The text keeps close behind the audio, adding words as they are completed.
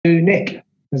Nick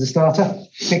as a starter.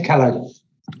 Nick Callow.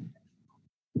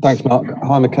 Thanks, Mark.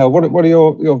 Hi, Mikel. What are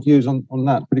your views on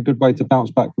that? Pretty good way to bounce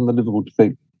back from the Liverpool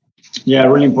defeat. Yeah,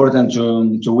 really important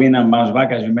to win and bounce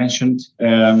back, as you mentioned.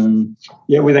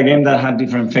 With a game that had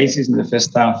different phases in the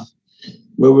first half,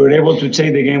 where we were able to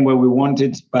take the game where we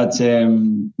wanted, but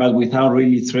without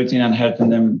really threatening and hurting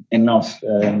them enough.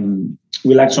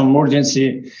 We lacked some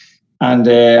urgency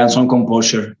and some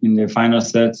composure in the final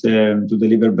third to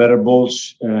deliver better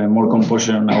balls, more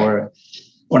composure on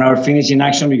our finishing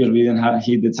action, because we didn't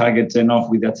hit the target enough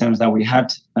with the attempts that we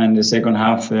had. And the second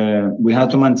half, we had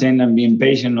to maintain and be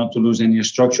impatient, not to lose any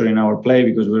structure in our play,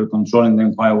 because we were controlling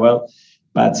them quite well.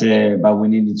 But we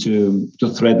needed to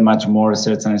thread much more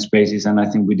certain spaces, and I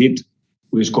think we did.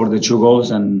 We scored the 2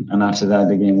 goals, and after that,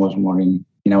 the game was more in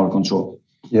our control.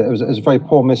 Yeah, it was a very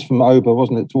poor miss from Oba,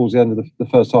 wasn't it, towards the end of the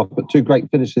first half? But 2 great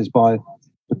finishes by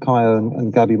Bukayo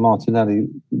and Gabby Martinelli.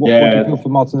 What do you feel for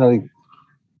Martinelli?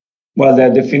 Well,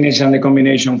 the finish and the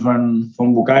combination from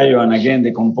Bukayo, and again,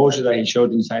 the composure that he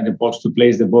showed inside the box to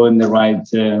place the ball in the right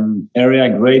area,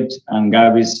 great. And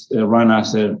Gabby's run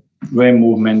after, great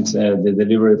movement, the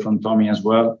delivery from Tommy as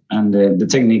well. And the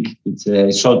technique,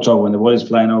 it's so tough when the ball is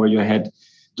flying over your head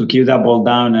to keep that ball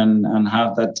down and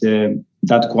have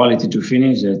that quality to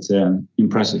finish. It's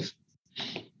impressive.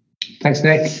 Thanks,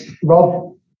 Nick.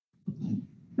 Rob?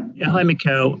 Yeah, hi,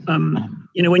 Mikel.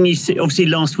 When you see, obviously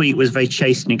last week was a very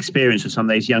chastening experience for some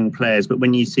of those young players, but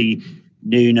when you see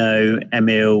Nuno,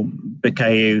 Emil,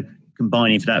 Bukayo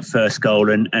combining for that first goal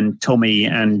and Tommy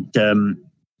and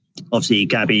obviously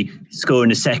Gabby scoring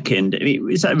a second, I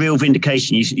mean, is that a real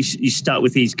vindication? You start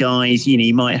with these guys,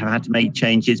 you might have had to make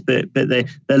changes, but they're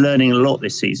learning a lot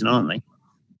this season, aren't they?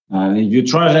 If you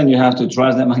trust them, you have to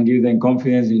trust them and give them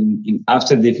confidence in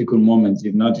after difficult moments.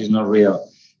 If not, it's not real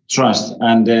trust.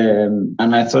 And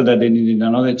I thought that they needed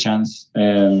another chance,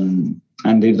 and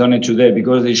they've done it today,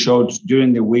 because they showed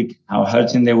during the week how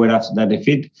hurting they were after that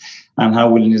defeat and how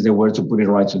willing they were to put it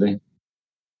right today.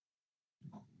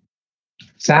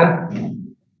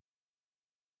 Sam?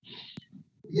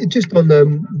 Just on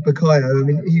Bukayo, I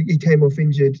mean, he came off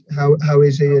injured. How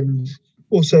is he? And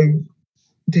also,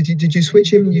 did you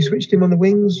switch him? You switched him on the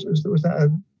wings? Was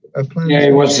that a plan? Yeah,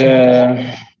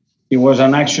 it was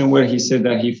an action where he said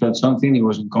that he felt something. He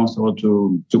wasn't comfortable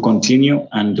to continue,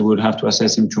 and we would have to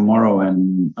assess him tomorrow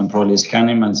and probably scan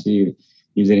him and see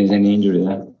if there is any injury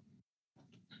there.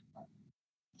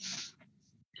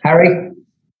 Harry?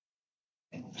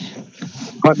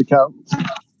 Hi, Mikel.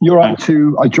 You're up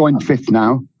to, I joined 5th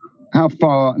now. How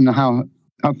far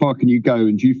can you go?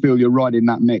 And do you feel you're right in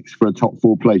that mix for a top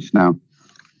 4 place now?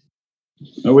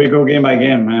 We go game by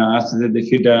game. After the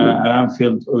defeat at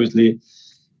Anfield, obviously,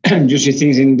 you see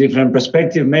things in different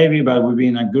perspective, maybe, but we've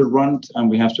been a good run and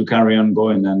we have to carry on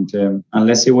going and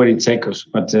let's see where it takes us.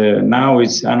 But now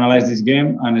it's analyze this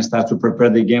game and start to prepare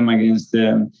the game against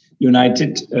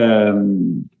United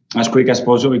as quick as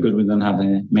possible, because we don't have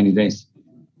many days.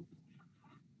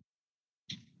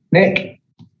 Nick?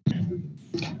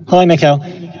 Hi, Mikel.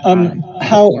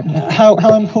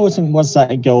 How important was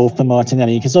that goal for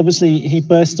Martinelli? Because obviously he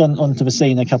burst onto the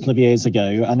scene a couple of years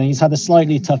ago, and he's had a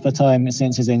slightly tougher time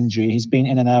since his injury. He's been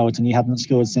in and out, and he hadn't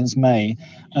scored since May.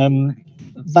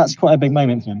 That's quite a big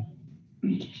moment for him.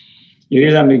 It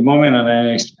is a big moment, and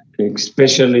I'm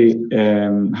especially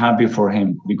happy for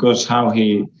him, because how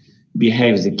he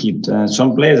behaves, the kid.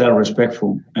 Some players are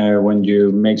respectful when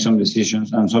you make some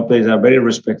decisions, and some players are very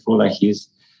respectful, like he's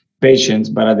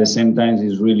patient, but at the same time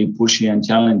he's really pushy and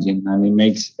challenging, and it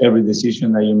makes every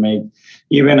decision that you make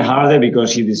even harder,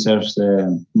 because he deserves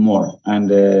more. And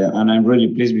I'm really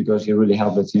pleased, because he really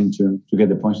helped the team to get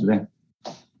the points today.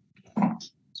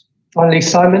 Finally,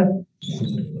 Simon?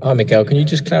 Hi, Mikel. Can you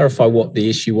just clarify what the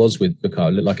issue was with Bukayo?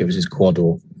 It looked like it was his quad,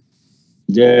 or?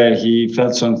 Yeah, he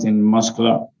felt something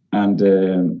muscular, and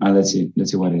let's see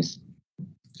what it is.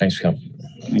 Thanks for coming.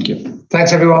 Thank you.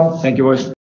 Thanks, everyone. Thank you, boys.